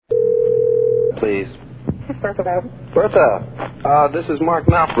please. Bertha. Bertha, this is Mark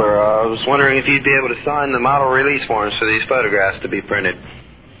Knopfler. I was wondering if you'd be able to sign the model release forms for these photographs to be printed.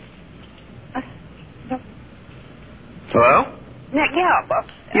 No. Hello?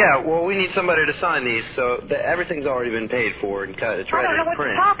 Yeah. Well, we need somebody to sign these, so everything's already been paid for and cut. It's ready I don't know to what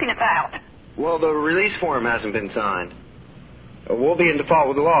print. you're talking about. Well, the release form hasn't been signed. We'll be in default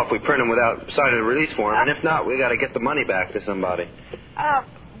with the law if we print them without signing the release form, and if not, we got to get the money back to somebody.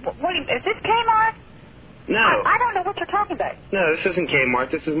 Is this Kmart? No. I don't know what you're talking about. No, this isn't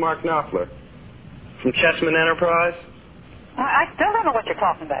Kmart. This is Mark Knopfler from Chessman Enterprise. I still don't know what you're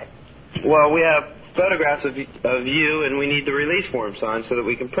talking about. Well, we have photographs of you, and we need the release form signed so that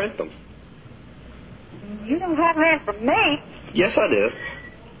we can print them. You don't have that from me. Yes, I do.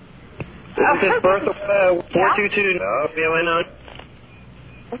 Isn't this Bertha 422?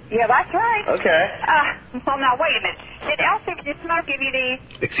 Yeah, that's right. Okay. Well, now, wait a minute. Did Elsie Smoke give you these?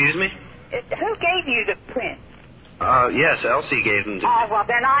 Excuse me? Who gave you the print? Yes, Elsie gave them to me. Oh, well,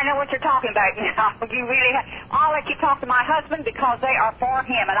 then I know what you're talking about now. You really I'll let you talk to my husband because they are for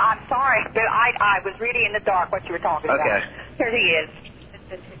him, and I'm sorry, but I was really in the dark what you were talking about. Okay. Here he is.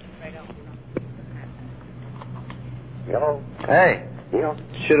 Hello? Hey. Yeah?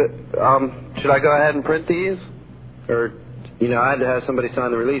 Should I go ahead and print these? Or, I had to have somebody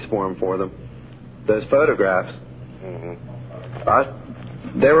sign the release form for them. Those photographs.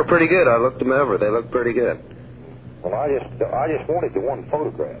 Mm-hmm. They were pretty good. I looked them over. They looked pretty good. Well, I just wanted the one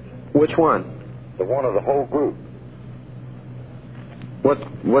photograph. Which one? The one of the whole group.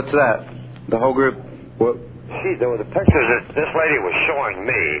 What's that? The whole group? What? See, there were the pictures that this lady was showing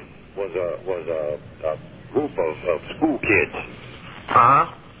me was a group of school kids. Uh-huh.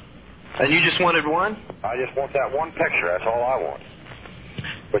 And you just wanted one? I just want that one picture. That's all I want.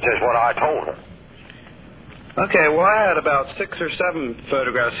 Which is what I told her. Okay, well, I had about 6 or 7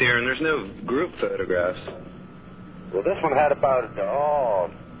 photographs here, and there's no group photographs. Well, this one had about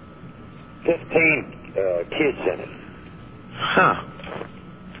 15 kids in it. Huh.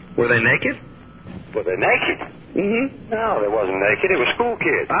 Were they naked? Were they naked? Mm-hmm. No, they wasn't naked. It was school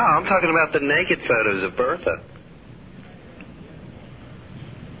kids. Oh, I'm talking about the naked photos of Bertha.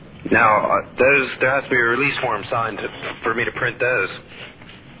 Now, there has to be a release form signed for me to print those.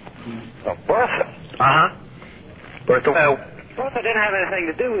 Of Bertha? Uh-huh. Bertha. Bertha didn't have anything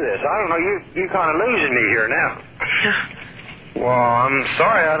to do with this. I don't know. You're kind of losing me here now. Well, I'm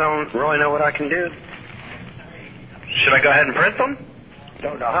sorry. I don't really know what I can do. Should I go ahead and print them?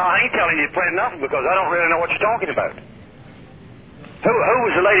 No, I ain't telling you to print nothing because I don't really know what you're talking about. Who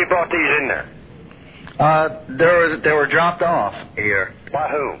was the lady who brought these in there? They were dropped off here. By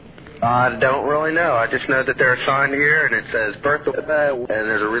who? I don't really know. I just know that they're signed here, and it says Bertha, and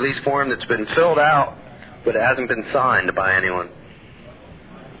there's a release form that's been filled out, but it hasn't been signed by anyone.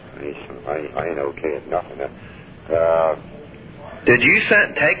 I ain't okay at nothing. Did you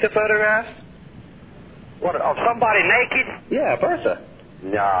take the photographs? What, of somebody naked? Yeah, Bertha.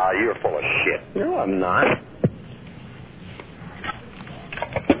 Nah, you're full of shit. No, I'm not.